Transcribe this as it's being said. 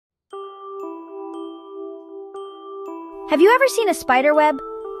Have you ever seen a spider web?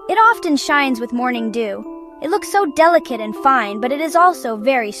 It often shines with morning dew. It looks so delicate and fine, but it is also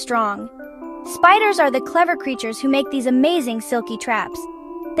very strong. Spiders are the clever creatures who make these amazing silky traps.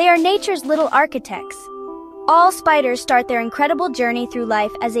 They are nature's little architects. All spiders start their incredible journey through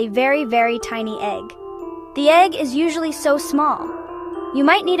life as a very, very tiny egg. The egg is usually so small. You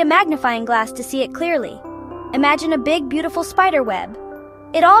might need a magnifying glass to see it clearly. Imagine a big, beautiful spider web.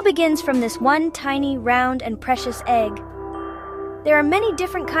 It all begins from this one tiny, round, and precious egg. There are many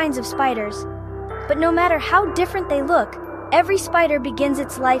different kinds of spiders, but no matter how different they look, every spider begins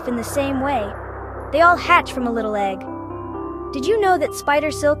its life in the same way. They all hatch from a little egg. Did you know that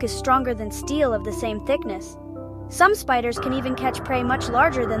spider silk is stronger than steel of the same thickness? Some spiders can even catch prey much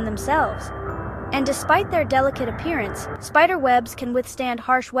larger than themselves. And despite their delicate appearance, spider webs can withstand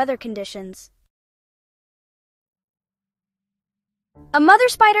harsh weather conditions. A mother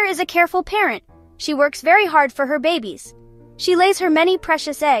spider is a careful parent. She works very hard for her babies. She lays her many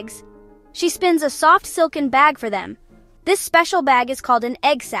precious eggs. She spins a soft silken bag for them. This special bag is called an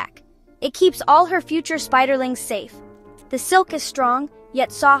egg sac. It keeps all her future spiderlings safe. The silk is strong,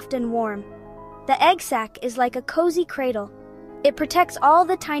 yet soft and warm. The egg sac is like a cozy cradle. It protects all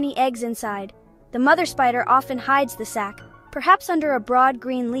the tiny eggs inside. The mother spider often hides the sac, perhaps under a broad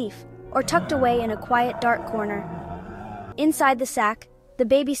green leaf, or tucked away in a quiet dark corner. Inside the sac, the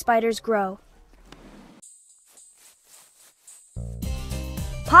baby spiders grow.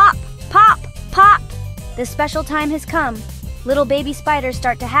 Pop! Pop! Pop! The special time has come. Little baby spiders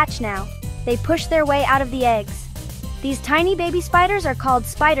start to hatch now. They push their way out of the eggs. These tiny baby spiders are called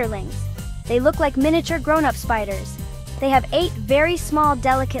spiderlings. They look like miniature grown-up spiders. They have 8 very small,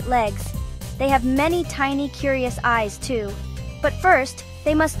 delicate legs. They have many tiny, curious eyes, too. But first,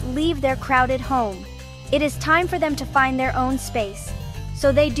 they must leave their crowded home. It is time for them to find their own space.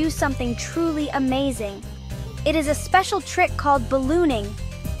 So they do something truly amazing. It is a special trick called ballooning.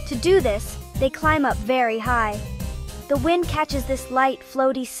 To do this, they climb up very high. The wind catches this light,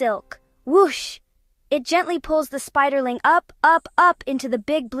 floaty silk. Whoosh! It gently pulls the spiderling up, up, up into the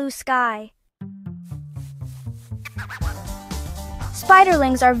big blue sky.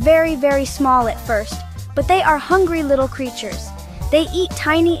 Spiderlings are very, very small at first, but they are hungry little creatures. They eat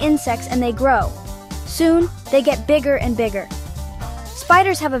tiny insects and they grow. Soon, they get bigger and bigger.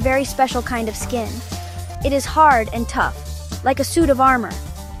 Spiders have a very special kind of skin. It is hard and tough, like a suit of armor.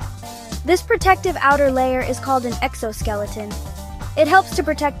 This protective outer layer is called an exoskeleton. It helps to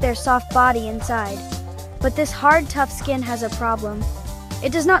protect their soft body inside. But this hard, tough skin has a problem.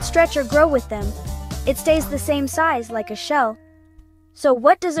 It does not stretch or grow with them. It stays the same size, like a shell. So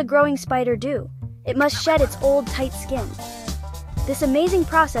what does a growing spider do? It must shed its old, tight skin. This amazing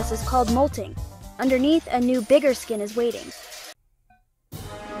process is called molting. Underneath, a new, bigger skin is waiting.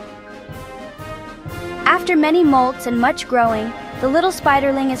 After many molts and much growing, the little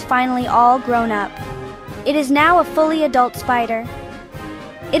spiderling is finally all grown up. It is now a fully adult spider.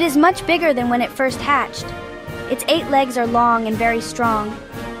 It is much bigger than when it first hatched. Its 8 legs are long and very strong.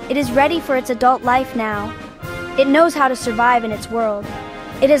 It is ready for its adult life now. It knows how to survive in its world.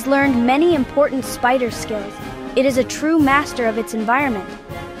 It has learned many important spider skills. It is a true master of its environment,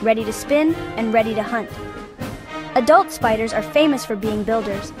 ready to spin and ready to hunt. Adult spiders are famous for being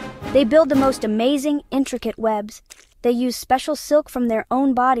builders. They build the most amazing, intricate webs. They use special silk from their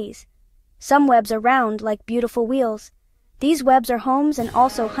own bodies. Some webs are round, like beautiful wheels. These webs are homes and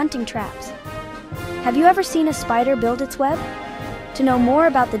also hunting traps. Have you ever seen a spider build its web? To know more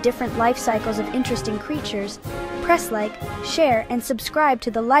about the different life cycles of interesting creatures, press like, share, and subscribe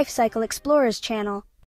to the Life Cycle Explorers channel.